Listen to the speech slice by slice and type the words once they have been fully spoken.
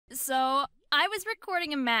So, I was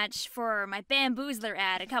recording a match for my Bamboozler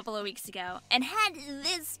ad a couple of weeks ago and had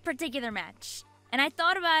this particular match. And I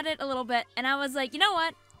thought about it a little bit and I was like, you know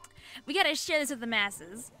what? We gotta share this with the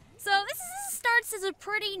masses. So, starts as a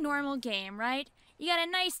pretty normal game, right? You got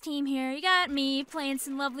a nice team here. You got me playing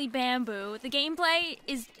some lovely bamboo. The gameplay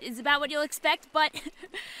is about what you'll expect, but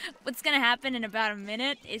what's gonna happen in about a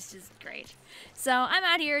minute is just great. So I'm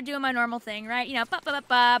out here doing my normal thing, right? You know,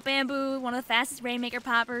 bamboo, one of the fastest Rainmaker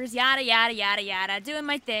poppers, yada yada yada yada, doing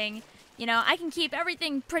my thing. You know, I can keep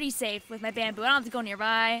everything pretty safe with my bamboo. I don't have to go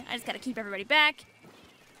nearby. I just gotta keep everybody back.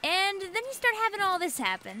 And then you start having all this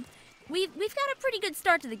happen. We've got a pretty good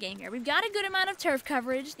start to the game here. We've got a good amount of turf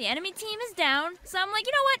coverage. The enemy team is down. So I'm like,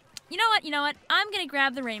 you know what? I'm gonna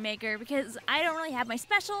grab the Rainmaker because I don't really have my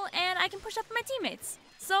special and I can push up my teammates.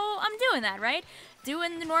 So I'm doing that, right?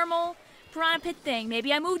 Doing the normal Piranha Pit thing.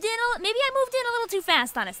 Maybe I moved in a little too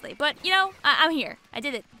fast, honestly. But, you know, I'm here. I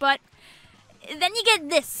did it. But then you get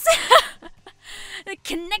this. The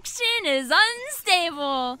connection is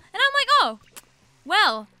unstable. And I'm like, oh,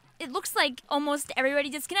 well, it looks like almost everybody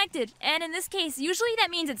disconnected. And in this case, usually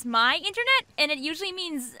that means it's my internet, and it usually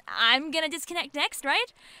means I'm gonna disconnect next,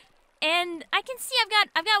 right? And I can see I've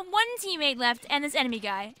got one teammate left and this enemy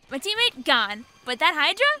guy. My teammate gone, but that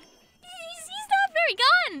Hydra, he's not very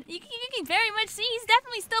gone. You can very much see he's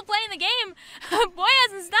definitely still playing the game. Boy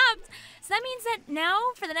hasn't stopped. So that means that now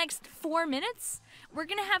for the next 4 minutes, we're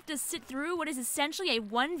gonna have to sit through what is essentially a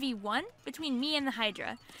 1v1 between me and the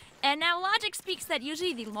Hydra. And now logic speaks that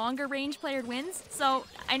usually the longer range player wins, so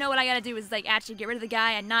I know what I gotta do is like actually get rid of the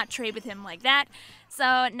guy and not trade with him like that.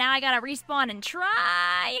 So now I gotta respawn and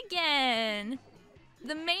try again.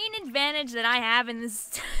 The main advantage that I have in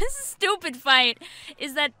this stupid fight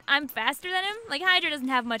is that I'm faster than him. Like, Hydra doesn't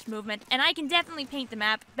have much movement, and I can definitely paint the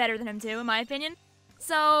map better than him too, in my opinion.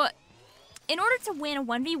 So in order to win a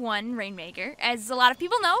 1v1 Rainmaker, as a lot of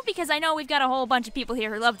people know, because I know we've got a whole bunch of people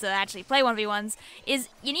here who love to actually play 1v1s, is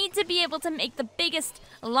you need to be able to make the biggest,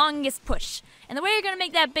 longest push. And the way you're going to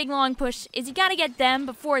make that big, long push is you got to get them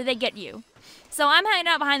before they get you. So I'm hanging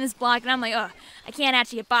out behind this block, and I'm like, oh, I can't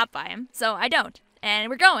actually get bopped by him, so I don't. And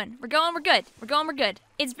we're good. We're good.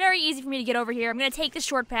 It's very easy for me to get over here. I'm going to take the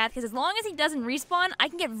short path, because as long as he doesn't respawn, I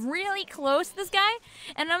can get really close to this guy,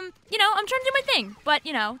 and I'm trying to do my thing. But,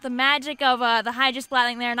 you know, the magic of the Hydra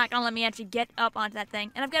Splatling there not going to let me actually get up onto that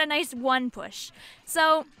thing, and I've got a nice one push.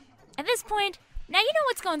 So, at this point, now you know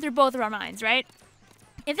what's going through both of our minds, right?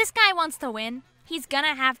 If this guy wants to win, he's going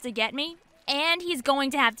to have to get me, and he's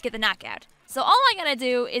going to have to get the knockout. So all I got to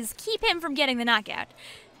do is keep him from getting the knockout.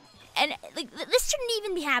 And, like, this shouldn't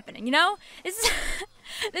even be happening, you know?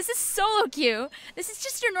 This is solo queue. This is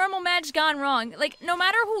just your normal match gone wrong. Like, no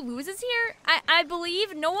matter who loses here, I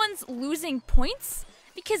believe no one's losing points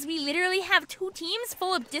because we literally have two teams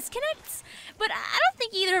full of disconnects. But I don't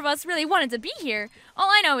think either of us really wanted to be here. All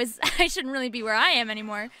I know is I shouldn't really be where I am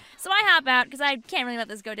anymore. So I hop out because I can't really let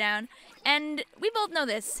this go down. And we both know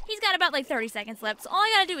this. He's got about, like, 30 seconds left, so all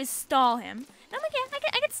I gotta do is stall him. And I'm like, yeah,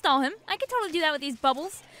 I can stall him. I can totally do that with these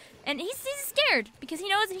bubbles. And he's scared, because he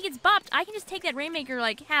knows if he gets bopped, I can just take that Rainmaker,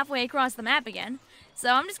 like, halfway across the map again.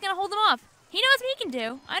 So I'm just gonna hold him off. He knows what he can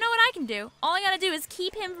do. I know what I can do. All I gotta do is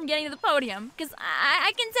keep him from getting to the podium, because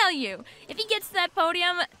I can tell you, if he gets to that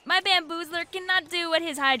podium, my Bamboozler cannot do what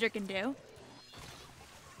his Hydra can do.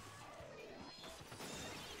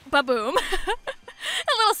 Ba-boom.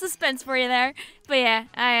 A little suspense for you there. But yeah,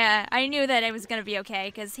 I knew that it was gonna be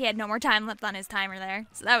okay, because he had no more time left on his timer there.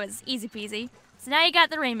 So that was easy peasy. So now you got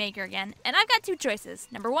the Rainmaker again, and I've got two choices.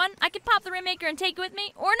 Number one, I could pop the Rainmaker and take it with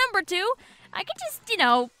me, or number two, I could just, you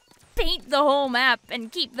know, paint the whole map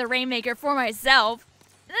and keep the Rainmaker for myself.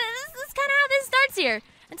 This is kind of how this starts here,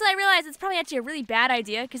 until I realize it's probably actually a really bad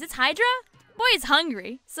idea, because it's Hydra. Boy is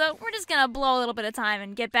hungry, so we're just gonna blow a little bit of time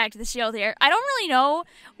and get back to the shield here. I don't really know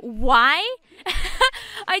why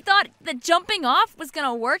I thought that jumping off was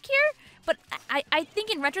gonna work here, but I think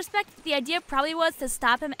in retrospect, the idea probably was to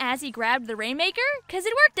stop him as he grabbed the Rainmaker, because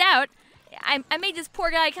it worked out. I made this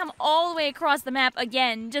poor guy come all the way across the map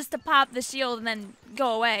again just to pop the shield and then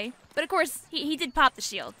go away. But of course, he did pop the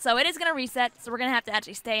shield, so it is going to reset, so we're going to have to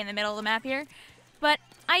actually stay in the middle of the map here. But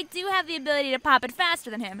I do have the ability to pop it faster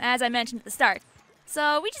than him, as I mentioned at the start.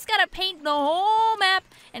 So we just got to paint the whole map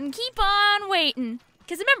and keep on waiting.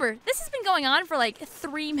 Because remember, this has been going on for like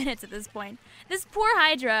 3 minutes at this point. This poor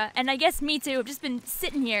Hydra, and I guess me too, have just been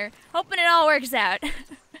sitting here, hoping it all works out.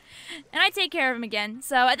 And I take care of him again.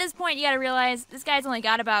 So at this point, you gotta realize this guy's only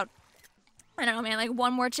got about, I don't know, man, like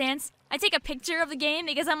one more chance. I take a picture of the game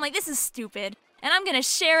because I'm like, this is stupid. And I'm gonna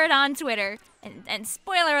share it on Twitter. And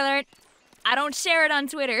spoiler alert, I don't share it on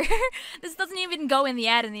Twitter. This doesn't even go in the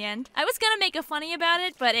ad in the end. I was gonna make a funny about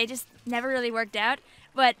it, but it just never really worked out.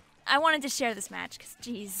 But I wanted to share this match, because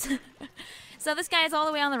jeez. So this guy is all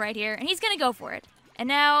the way on the right here, and he's gonna go for it. And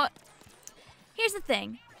now, here's the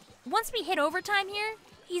thing. Once we hit overtime here,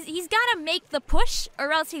 he's gotta make the push,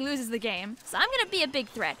 or else he loses the game. So I'm gonna be a big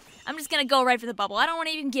threat. I'm just gonna go right for the bubble. I don't want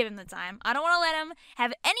to even give him the time. I don't want to let him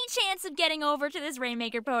have any chance of getting over to this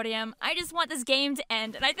Rainmaker podium. I just want this game to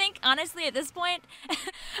end. And I think, honestly, at this point,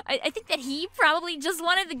 I think that he probably just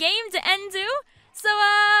wanted the game to end too. So,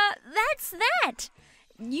 that's that.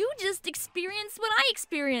 You just experienced what I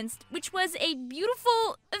experienced, which was a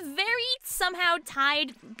beautiful, very somehow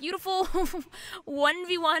tied, beautiful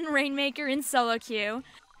 1v1 Rainmaker in solo queue.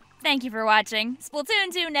 Thank you for watching.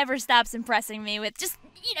 Splatoon 2 never stops impressing me with just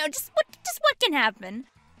what can happen.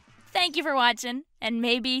 Thank you for watching, and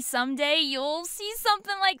maybe someday you'll see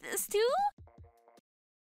something like this too?